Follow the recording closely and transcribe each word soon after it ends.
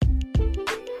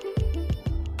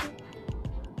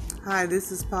Hi,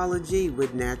 this is Paula G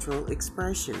with Natural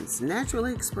Expressions.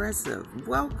 Naturally expressive.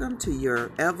 Welcome to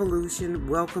your evolution.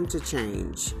 Welcome to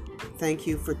change. Thank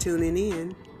you for tuning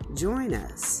in. Join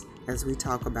us as we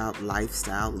talk about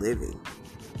lifestyle living.